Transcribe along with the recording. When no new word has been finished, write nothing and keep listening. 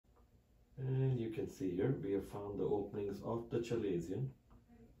And you can see here, we have found the openings of the Chalazion.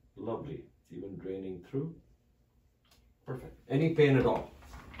 Lovely. It's even draining through. Perfect. Any pain at all?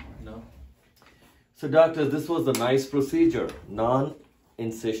 No. So doctors, this was a nice procedure.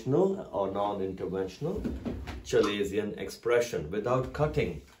 Non-incisional or non-interventional Chalazion expression without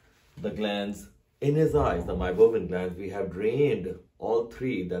cutting the glands in his eyes, the meibomian glands. We have drained all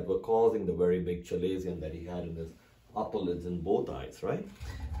three that were causing the very big Chalazion that he had in his upper lids in both eyes, right?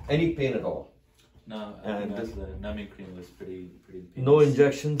 Any pain at all? No, and the numbing cream was pretty painless. No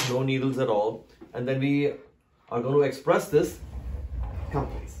injections, no needles at all. And then we are going to express this. Come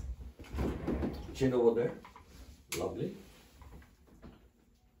please. Chin over there. Lovely.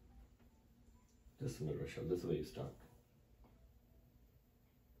 Just a minute, Rochelle. This is where you start.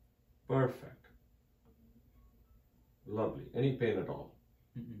 Perfect. Lovely. Any pain at all?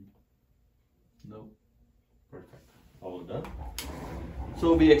 No. Perfect. All done.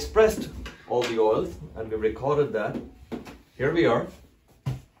 So we expressed all the oils and we recorded that. Here we are.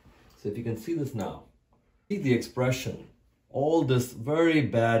 So if you can see this now, see the expression, all this very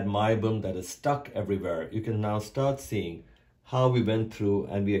bad meibum that is stuck everywhere. You can now start seeing how we went through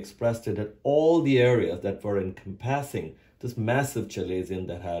and we expressed it at all the areas that were encompassing this massive Chalazion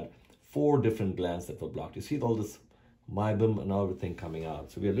that had 4 different glands that were blocked. You see all this meibum and everything coming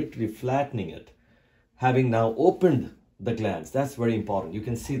out. So we are literally flattening it, having now opened the glands. That's very important. You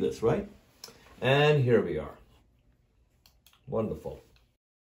can see this, right? And here we are. Wonderful.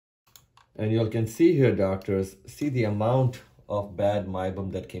 And you all can see here, doctors, see the amount of bad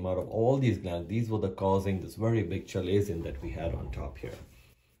meibum that came out of all these glands. These were the causing this very big Chalazion that we had on top here.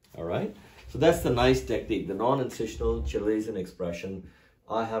 All right. So that's the NICE technique, the non-incisional Chalazion expression.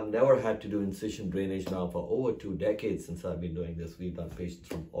 I have never had to do incision drainage now for over 2 decades since I've been doing this. We've done patients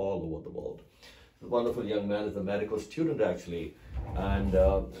from all over the world. The wonderful young man is a medical student actually. And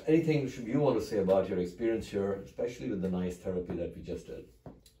anything you want to say about your experience here, especially with the NICE therapy that we just did?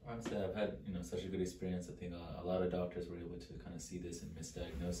 Honestly, I've had such a good experience. I think a lot of doctors were able to kind of see this and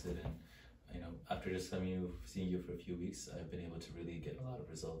misdiagnose it. And after just seeing you for a few weeks, I've been able to really get a lot of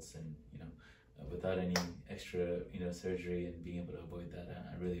results. And without any extra surgery and being able to avoid that,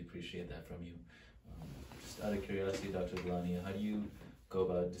 I really appreciate that from you. Just out of curiosity, Dr. Gulani, how do you go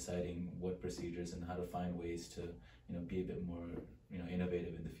about deciding what procedures and how to find ways to be a bit more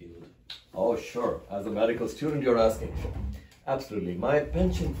innovative in the field? Oh sure, as a medical student you're asking. Absolutely. My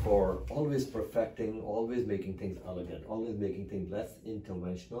penchant for always perfecting, always making things elegant, always making things less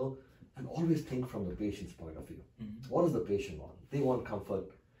interventional, and always think from the patient's point of view. What does the patient want? They want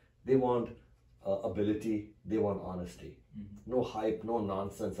comfort, they want ability, they want honesty. No hype, no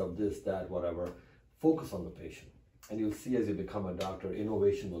nonsense of this, that, whatever. Focus on the patient. And you'll see as you become a doctor,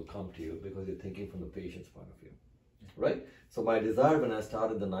 innovation will come to you because you're thinking from the patient's point of view. Right? So my desire when I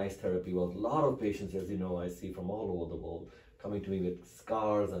started the NICE therapy was a lot of patients, as you know, I see from all over the world coming to me with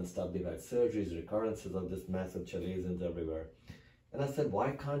scars and stuff. They've had surgeries, recurrences of this massive Chalazions everywhere. And I said,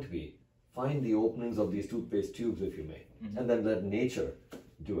 why can't we find the openings of these toothpaste tubes, if you may, and then let nature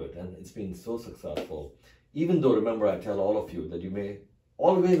do it? And it's been so successful. Even though, remember, I tell all of you that you may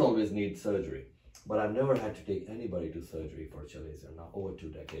always need surgery, but I've never had to take anybody to surgery for Chalazion, now over 2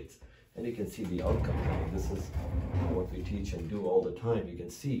 decades. And you can see the outcome. I mean, this is what we teach and do all the time. You can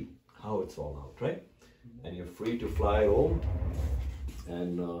see how it's all out, right? And you're free to fly home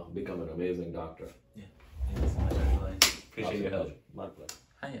and become an amazing doctor. Yeah, thank you so much, everyone. Appreciate your help. My pleasure.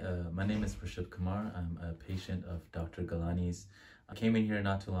 Hi, my name is Rashid Kumar. I'm a patient of Dr. Gulani's. I came in here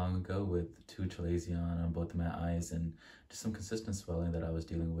not too long ago with 2 Chalazion on both of my eyes and just some consistent swelling that I was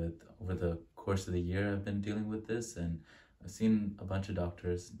dealing with. Over the course of the year, I've been dealing with this, and I've seen a bunch of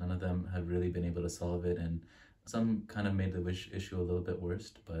doctors. None of them have really been able to solve it, and some kind of made the issue a little bit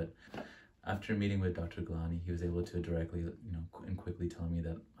worse. But after meeting with Dr. Gulani, he was able to directly, and quickly tell me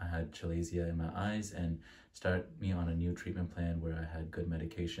that I had Chalazion in my eyes and start me on a new treatment plan where I had good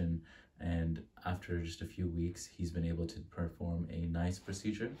medication. And after just a few weeks, he's been able to perform a NICE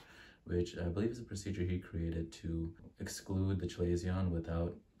procedure, which I believe is a procedure he created to exclude the Chalazion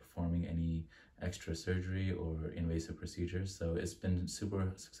without performing any extra surgery or invasive procedures. So it's been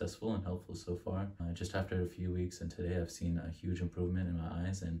super successful and helpful so far. Just after a few weeks and today, I've seen a huge improvement in my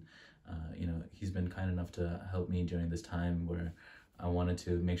eyes, and he's been kind enough to help me during this time where I wanted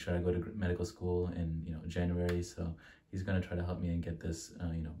to make sure I go to medical school in January. So he's going to try to help me and get this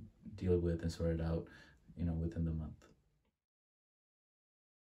deal with and sorted out within the month.